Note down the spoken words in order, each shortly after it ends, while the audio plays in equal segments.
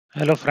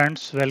Hello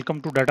friends,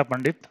 welcome to Data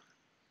Pandit.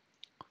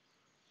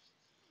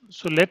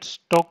 So let's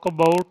talk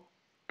about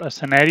a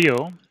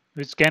scenario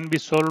which can be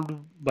solved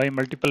by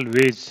multiple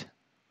ways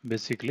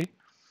basically.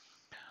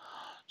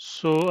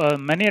 So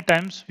many a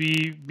times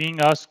we being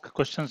asked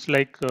questions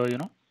like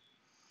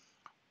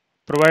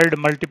provide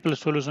multiple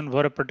solution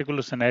for a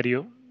particular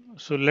scenario.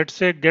 So let's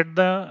say get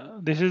the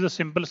this is a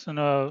simple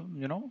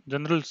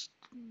general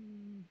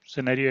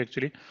scenario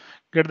actually.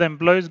 Get the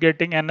employees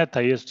getting an at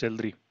highest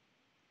salary.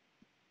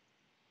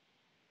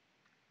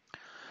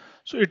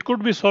 So it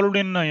could be solved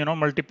in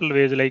multiple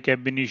ways like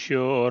ab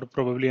initio or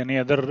probably any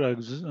other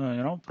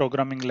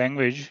programming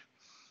language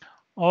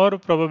or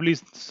probably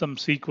some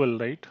SQL,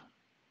 right?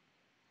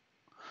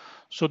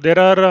 So there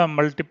are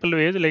multiple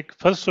ways. Like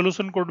first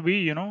solution could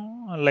be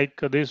like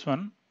this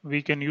one.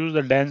 We can use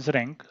the dance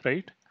rank,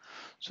 right?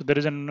 So there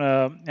is an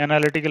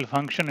analytical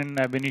function in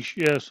ab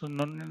initio, in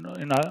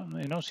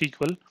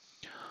SQL.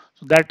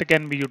 So that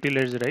can be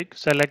utilized, right?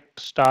 Select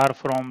star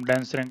from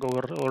dance rank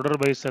over order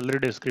by salary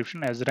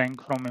description as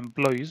rank from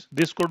employees.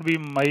 This could be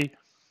my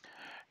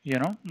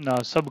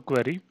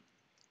subquery.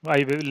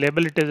 I will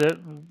label it as a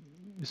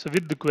it's a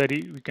with the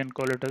query. We can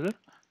call it as a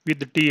with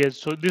the ts.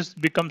 So this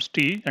becomes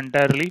t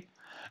entirely,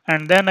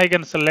 and then I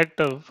can select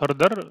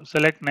further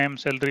select name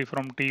salary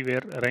from t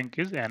where rank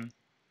is n.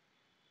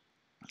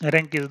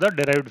 Rank is the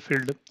derived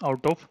field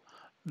out of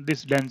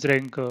this dense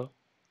rank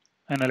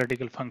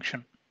analytical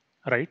function,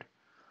 right?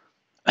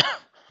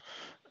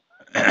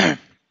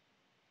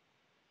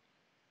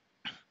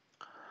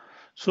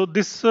 So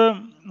this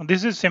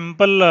is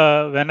simple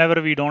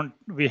whenever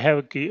we have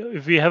a key.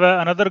 If we have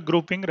another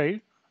grouping, right?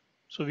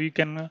 So we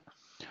can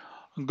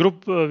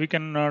we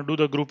can do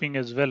the grouping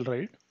as well,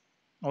 right?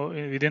 Or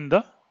within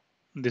the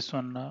this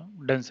one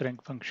dense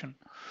rank function.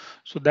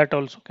 So that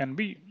also can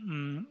be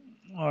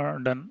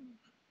done.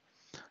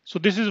 So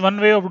this is one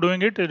way of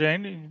doing it,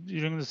 right,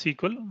 using the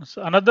SQL.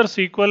 So another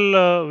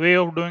SQL way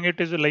of doing it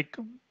is like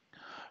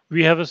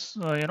we have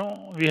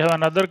we have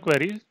another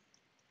query,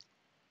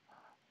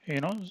 you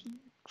know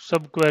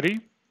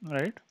subquery,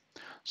 right?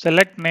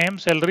 Select name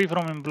salary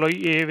from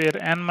employee A where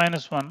n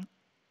minus 1,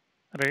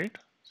 right?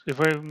 So if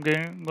I'm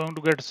going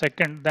to get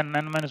second, then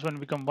n minus 1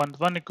 become 1.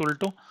 1 equal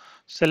to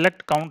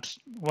select counts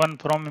 1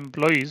 from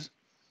employees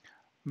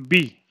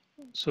B.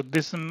 So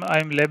this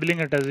I'm labeling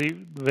it as a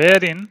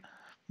wherein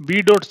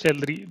B dot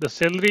salary, the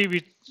salary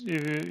which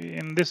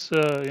in this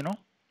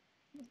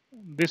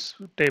this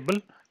table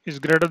is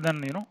greater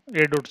than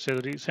A dot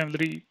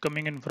salary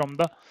coming in from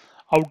the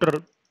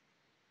outer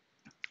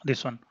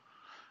this one.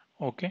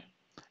 Okay,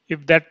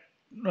 if that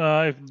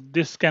if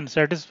this can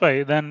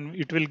satisfy, then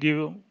it will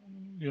give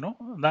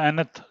the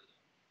nth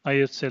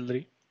highest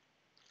salary,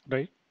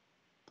 right?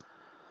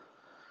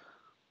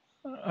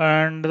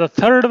 And the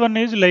third one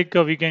is like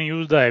we can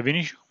use the ab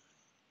initio,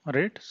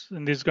 right?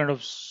 In this kind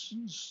of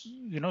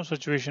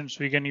situations,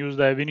 we can use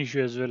the ab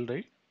initio as well,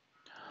 right?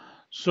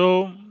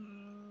 So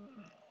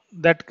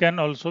that can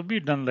also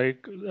be done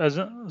like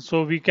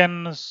so we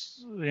can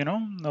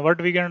what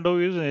we can do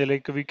is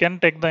like we can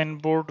take the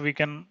input, we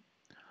can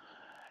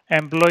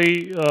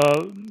employee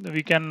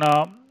we can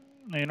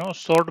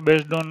sort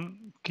based on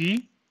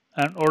key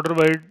and order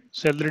by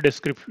salary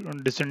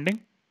description descending,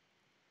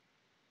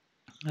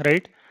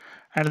 right?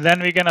 And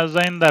then we can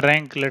assign the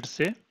rank, let's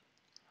say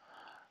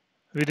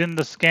within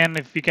the scan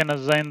if we can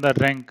assign the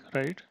rank,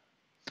 right?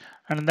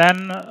 And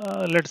then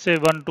let's say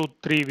 1 2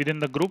 3 within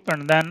the group,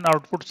 and then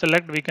output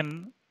select we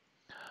can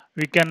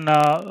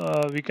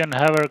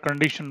have a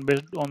condition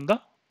based on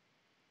the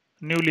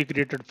newly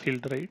created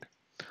field, right?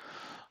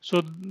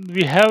 So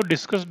we have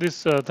discussed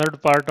this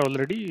third part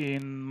already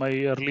in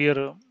my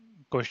earlier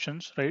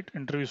questions, right?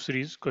 Interview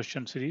series,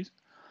 question series.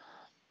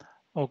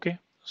 Okay.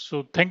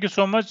 So thank you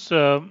so much.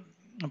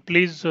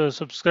 Please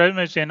subscribe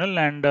my channel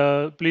and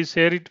please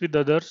share it with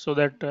others so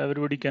that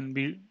everybody can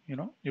be,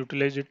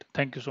 utilize it.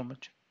 Thank you so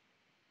much.